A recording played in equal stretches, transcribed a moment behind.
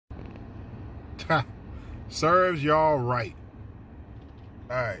Serves y'all right.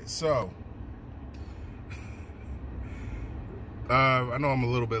 Alright, so I know I'm a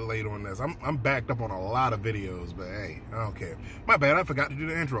little bit late on this. I'm backed up on a lot of videos, but hey, I don't care. My bad, I forgot to do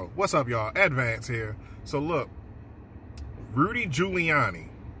the intro. What's up, y'all? Advance here. So look, Rudy Giuliani,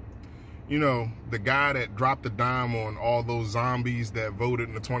 you know, the guy that dropped the dime on all those zombies that voted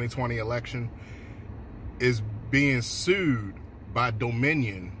in the 2020 election, is being sued by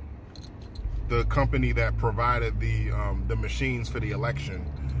Dominion, the company that provided the machines for the election,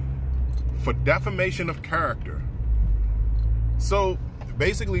 for defamation of character. So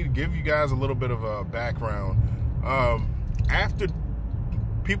basically, to give you guys a little bit of a background, after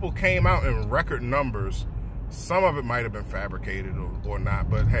people came out in record numbers, some of it might have been fabricated or not,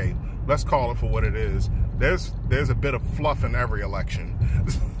 but hey, let's call it for what it is. There's a bit of fluff in every election.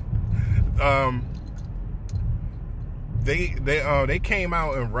 They came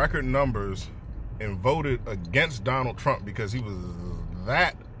out in record numbers and voted against Donald Trump because he was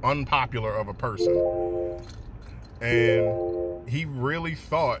that unpopular of a person. And he really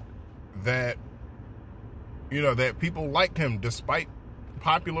thought that, you know, that people liked him despite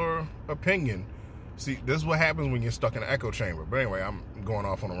popular opinion. See, this is what happens when you're stuck in an echo chamber. But anyway, I'm going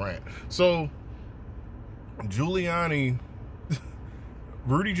off on a rant. So, Rudy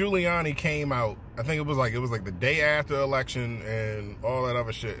Giuliani came out, I think it was like the day after the election and all that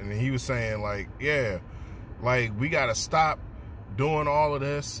other shit. And he was saying like, yeah, like we got to stop doing all of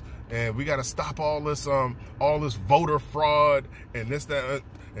this. And we got to stop all this voter fraud and this, that,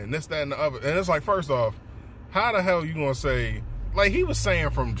 and the other. And it's like, first off, how the hell are you going to say, like he was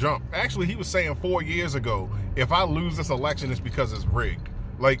saying from jump. Actually, he was saying 4 years ago, if I lose this election, it's because it's rigged.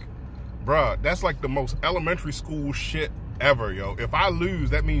 Like, bruh, that's like the most elementary school shit ever, yo. If I lose,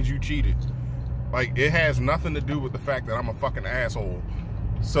 that means you cheated. Like, it has nothing to do with the fact that I'm a fucking asshole.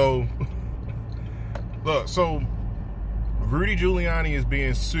 So, look, so Rudy Giuliani is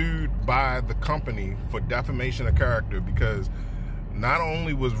being sued by the company for defamation of character because not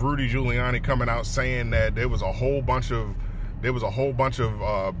only was Rudy Giuliani coming out saying that there was a whole bunch of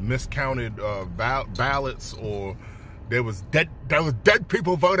miscounted ballots, or there was dead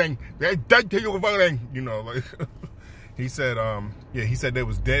people voting. There's dead people voting. You know, like he said, he said there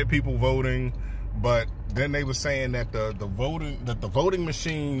was dead people voting, but then they were saying that the voting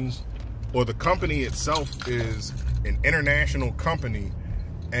machines, or the company itself, is an international company,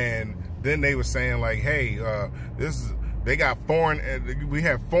 and then they were saying like, hey, we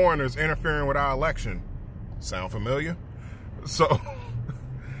have foreigners interfering with our election. Sound familiar? So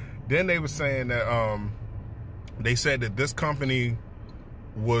then they were saying that they said that this company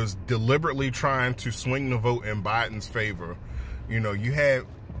was deliberately trying to swing the vote in Biden's favor. You know, you had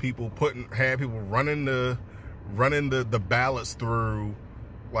people running the ballots through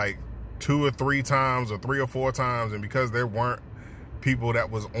like 2 or 3 times, or 3 or 4 times, and because there weren't people that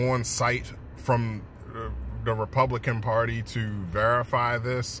was on site from the Republican Party to verify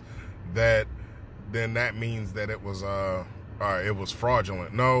this, then that means that it was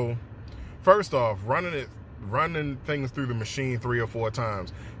fraudulent. No, first off, running things through the machine 3 or 4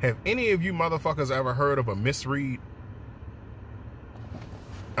 times. Have any of you motherfuckers ever heard of a misread?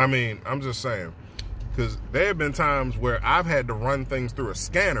 I mean, I'm just saying, because there have been times where I've had to run things through a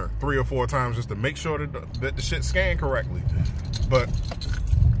scanner 3 or 4 times just to make sure that the shit scanned correctly. But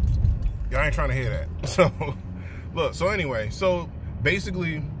y'all ain't trying to hear that. So, look, so anyway, so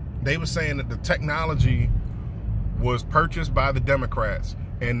basically they were saying that the technology was purchased by the Democrats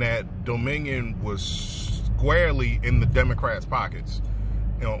and that Dominion was squarely in the Democrats' pockets,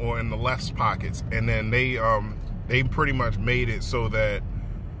 you know, or in the left's pockets. And then they pretty much made it so that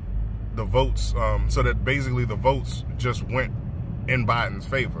the votes, basically the votes just went in Biden's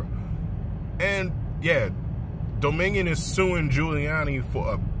favor. And yeah, Dominion is suing Giuliani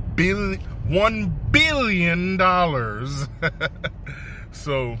for $1 billion.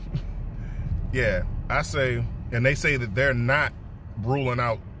 So yeah, I say, and they say that they're not ruling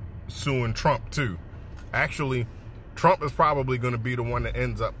out suing Trump too. Actually, Trump is probably going to be the one that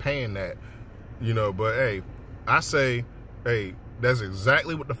ends up paying that, you know. But hey, I say, hey, that's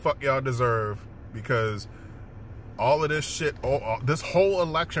exactly what the fuck y'all deserve, because all of this shit, this whole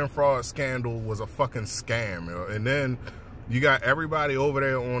election fraud scandal was a fucking scam, you know? And then you got everybody over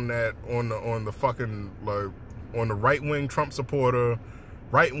there on the fucking, like, on the right-wing Trump supporter,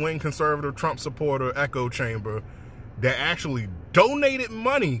 right-wing conservative Trump supporter echo chamber that actually donated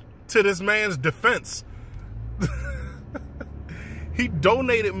money to this man's defense. He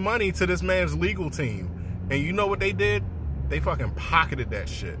donated money to this man's legal team. And you know what they did? They fucking pocketed that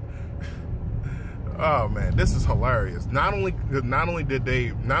shit. Oh man, this is hilarious. Not only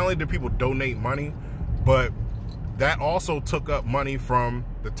did people donate money, but that also took up money from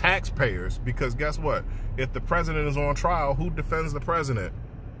the taxpayers, because guess what? If the president is on trial, who defends the president?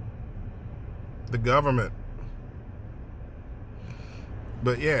 The government.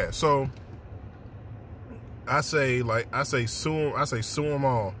 But yeah, so I say sue them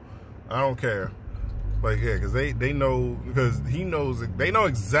all. I don't care. Like, yeah, because they know, because they know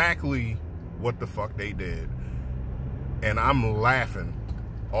exactly what the fuck they did. And I'm laughing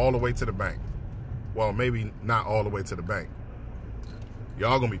all the way to the bank. Well, maybe not all the way to the bank.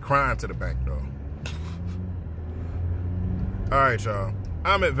 Y'all gonna be crying to the bank, though. All right, y'all.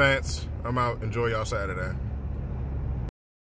 I'm Advance. I'm out. Enjoy y'all Saturday.